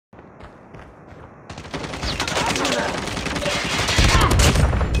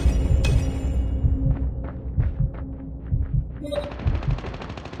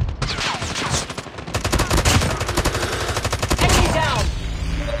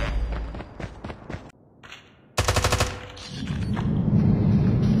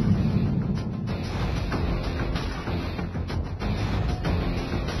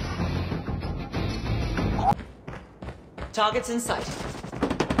Targets in sight.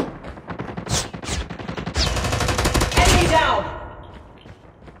 Enemy down!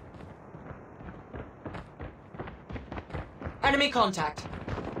 Enemy contact.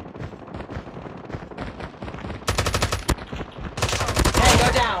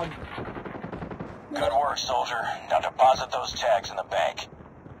 Tango down. Good work, soldier. Now deposit those tags in the bank.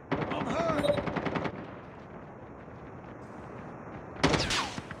 I'm hurt.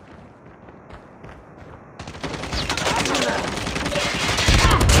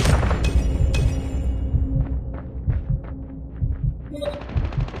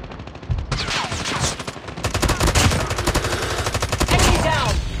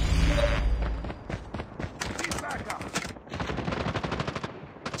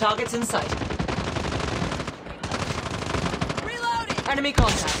 Targets in sight. Reloading! Enemy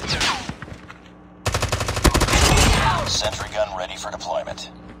contact. Sentry gun ready for deployment.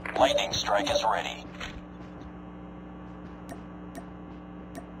 Lightning strike is ready.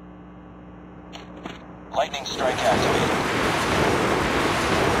 Lightning strike activated.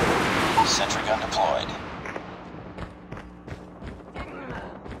 Sentry gun deployed.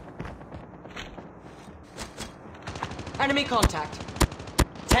 Enemy contact.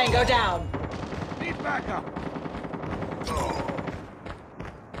 Tango down. Need backup.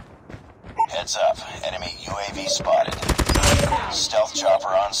 Heads up. Enemy UAV spotted. Stealth chopper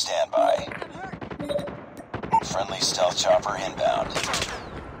on standby. Friendly stealth chopper inbound.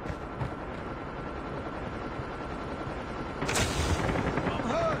 I'm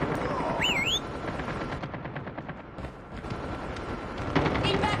hurt.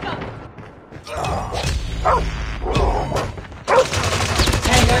 Need backup!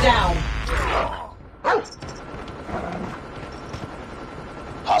 Tango down.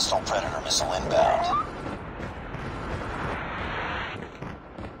 Hostile Predator missile inbound.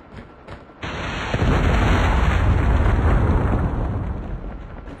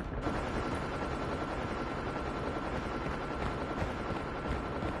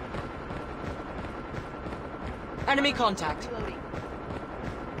 Enemy contact. Reloading.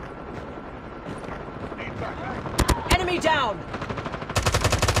 Need backup. Enemy down.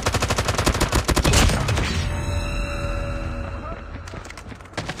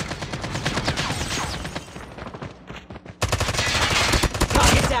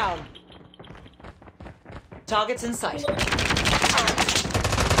 Target down. Targets in sight.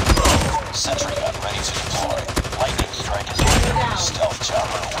 Sentry gun ready to deploy. Lightning strike is ready. Stealth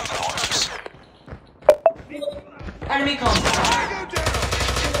chopper awaiting orders. Enemy contact. Tango down.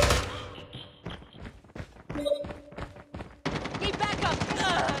 Need backup!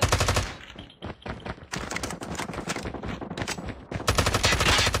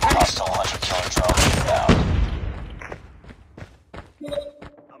 Hostile hunter killer drone inbound.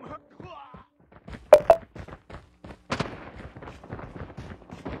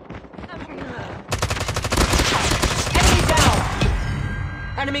 I'm hurt. Enemy down.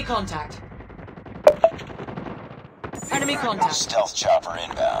 Enemy contact. Enemy contact. Stealth chopper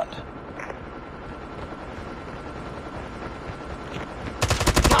inbound.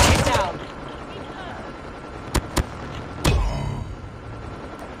 Target down.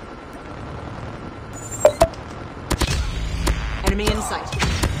 Enemy in sight.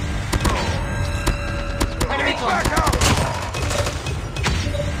 Enemy contact. Backup.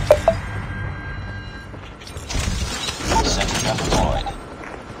 Sentry gun deployed.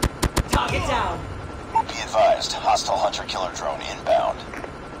 Target down. Be advised, hostile hunter killer drone inbound.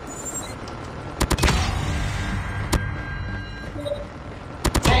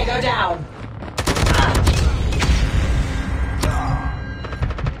 Tango down.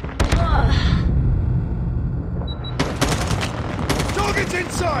 Target's in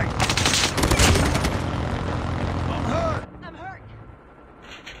sight. I'm hurt. I'm hurt!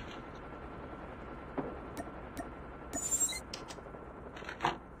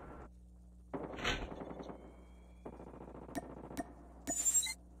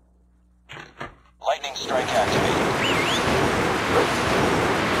 Lightning strike activated.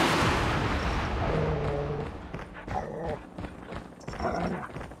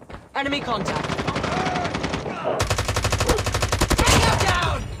 Enemy contact. Tango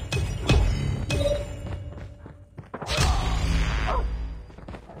down!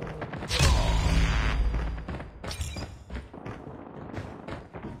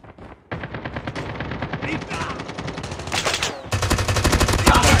 Need backup.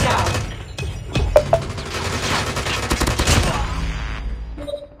 Target down.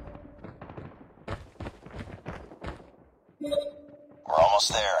 We're almost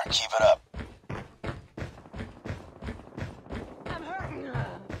there. Keep it up. I'm hurt!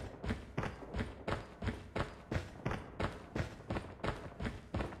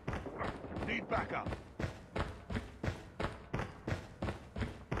 back up.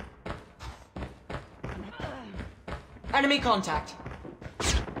 Enemy contact.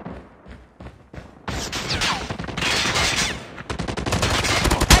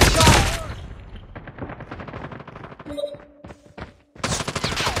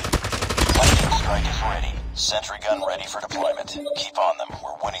 Lightning strike is ready. Sentry gun ready for deployment. Keep on them.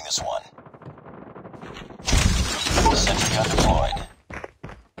 We're winning this one. Sentry gun deployed.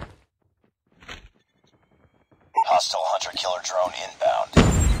 Hostile hunter-killer drone inbound.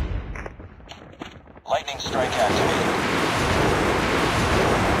 Lightning strike activated.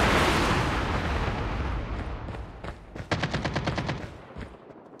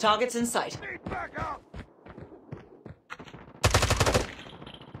 Targets in sight. Need back up.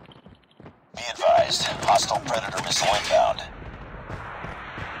 Be advised. Hostile predator missile inbound.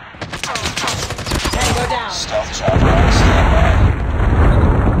 Tango down. Stealth chopper on standby.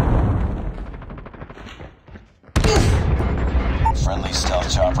 Friendly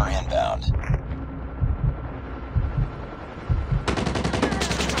stealth chopper inbound.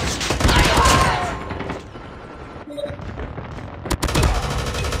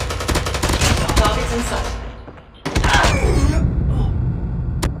 Targets in sight.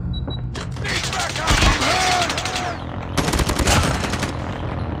 Need back up. I'm hurt.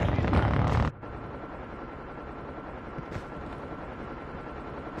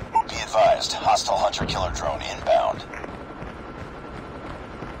 Be advised. Hostile hunter-killer drone inbound.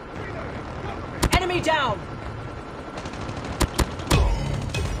 Enemy down.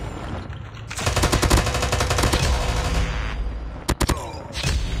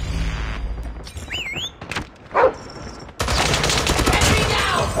 Enemy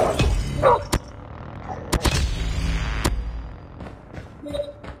down.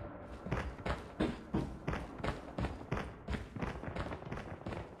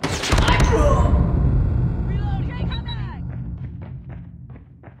 Reloading! Come back!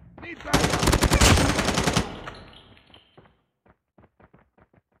 Need back up.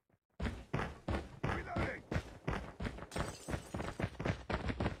 Reloading.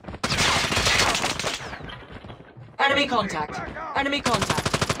 Enemy contact. Enemy contact.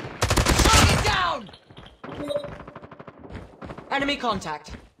 Target down! Enemy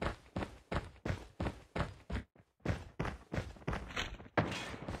contact.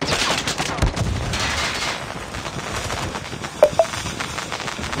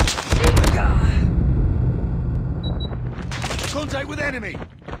 Contact with enemy.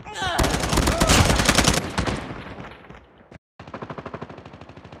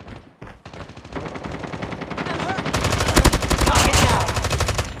 Target down.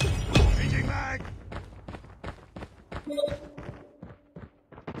 Changing mag.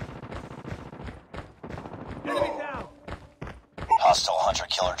 Enemy down. Hostile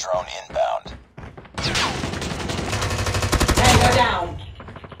hunter-killer drone inbound.